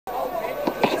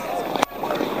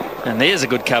And there's a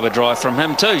good cover drive from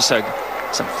him too, so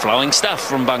some flowing stuff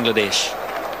from Bangladesh.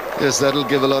 Yes, that'll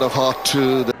give a lot of heart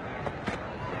to the...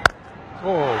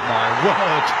 Oh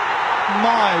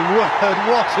my word,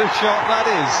 what a shot that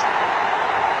is.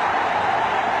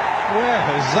 Where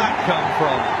has that come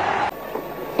from?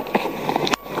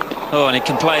 Oh, and he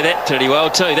can play that pretty well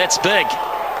too. That's big.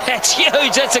 That's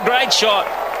huge. That's a great shot.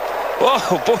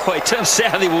 Oh boy, Tim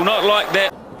Southey will not like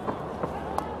that.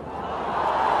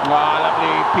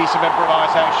 Lovely piece of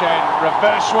improvisation,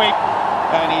 reverse sweep,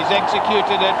 and he's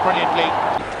executed it brilliantly.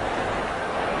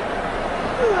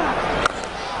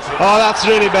 Oh, that's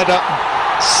really better.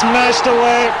 Smashed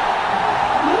away.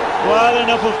 Well,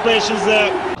 enough of patience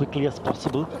there. Quickly as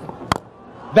possible.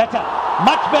 Better,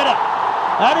 much better.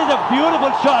 That is a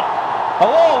beautiful shot.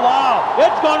 Oh wow,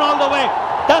 it's gone all the way.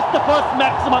 That's the first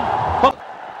maximum.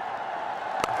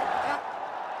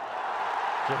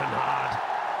 Driven hard.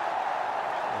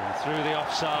 And through the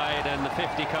offside, and the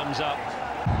 50 comes up.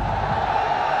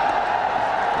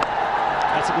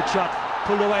 That's a good shot.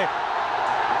 Pulled away.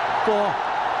 4.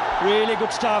 Really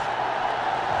good stuff.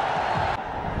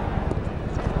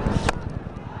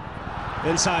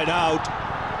 Inside out.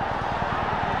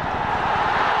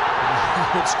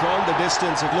 It's gone the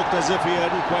distance. It looked as if he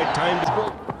hadn't quite timed it.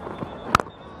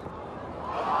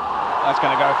 That's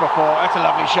going to go for 4. That's a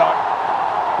lovely shot.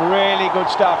 Really good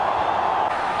stuff.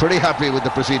 Pretty happy with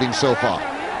the proceedings so far.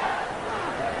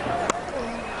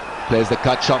 Plays the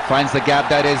cut shot, finds the gap.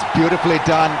 That is beautifully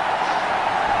done.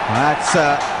 That's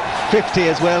 50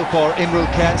 as well for Imrul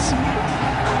Kayes.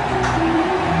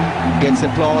 Gets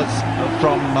applause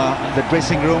from the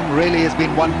dressing room. Really has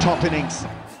been one top innings.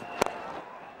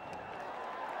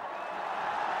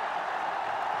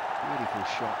 Beautiful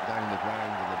shot down the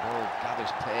ground, and the ball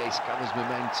gathers pace, gathers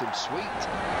momentum. Sweet.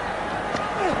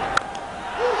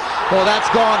 Oh, that's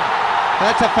gone.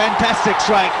 That's a fantastic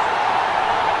strike.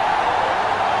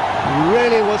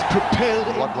 Really was propelled.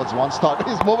 What was one start?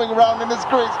 He's moving around in his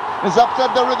crease. He's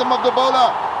upset the rhythm of the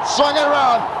bowler. Swung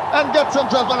around and gets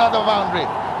himself another boundary.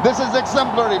 This is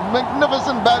exemplary,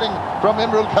 magnificent batting from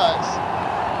Imrul Kayes.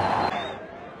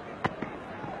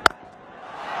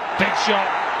 Big shot.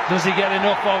 Does he get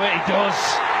enough of it? He does.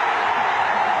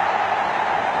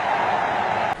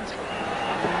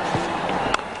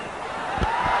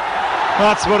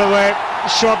 That's what a way.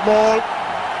 Short ball.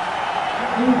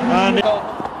 And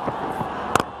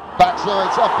Back, so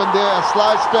it's up in there,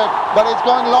 sliced it, but it's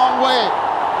going long way.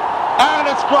 And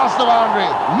it's crossed the boundary.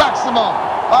 Maximum.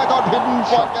 I thought hidden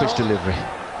Short pitch delivery.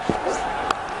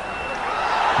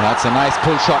 That's a nice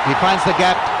pull shot. He finds the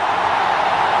gap.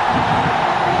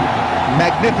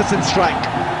 Magnificent strike.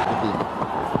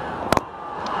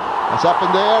 It's up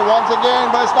in the air once again,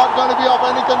 but it's not going to be of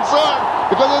any concern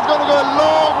because it's going to go a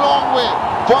long, long way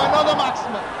for another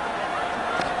maximum.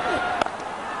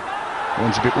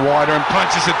 One's a bit wider and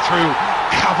punches it through.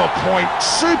 Cover point.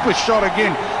 Super shot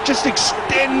again. Just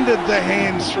extended the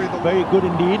hands through the... Very good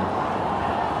indeed.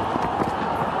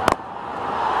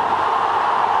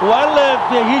 Well,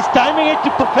 he's timing it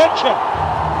to perfection.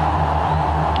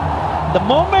 The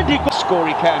moment he could Score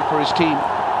he can for his team.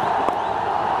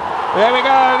 There we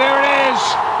go, there it is.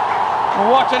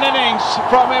 What an innings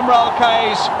from Imrul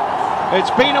Kayes.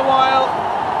 It's been a while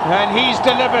and he's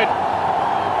delivered.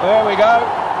 There we go.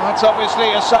 That's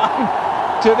obviously a sign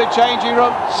to the changing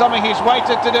room, something he's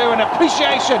waited to do, an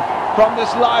appreciation from this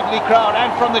lively crowd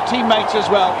and from the teammates as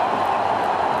well.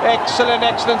 Excellent,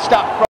 excellent stuff.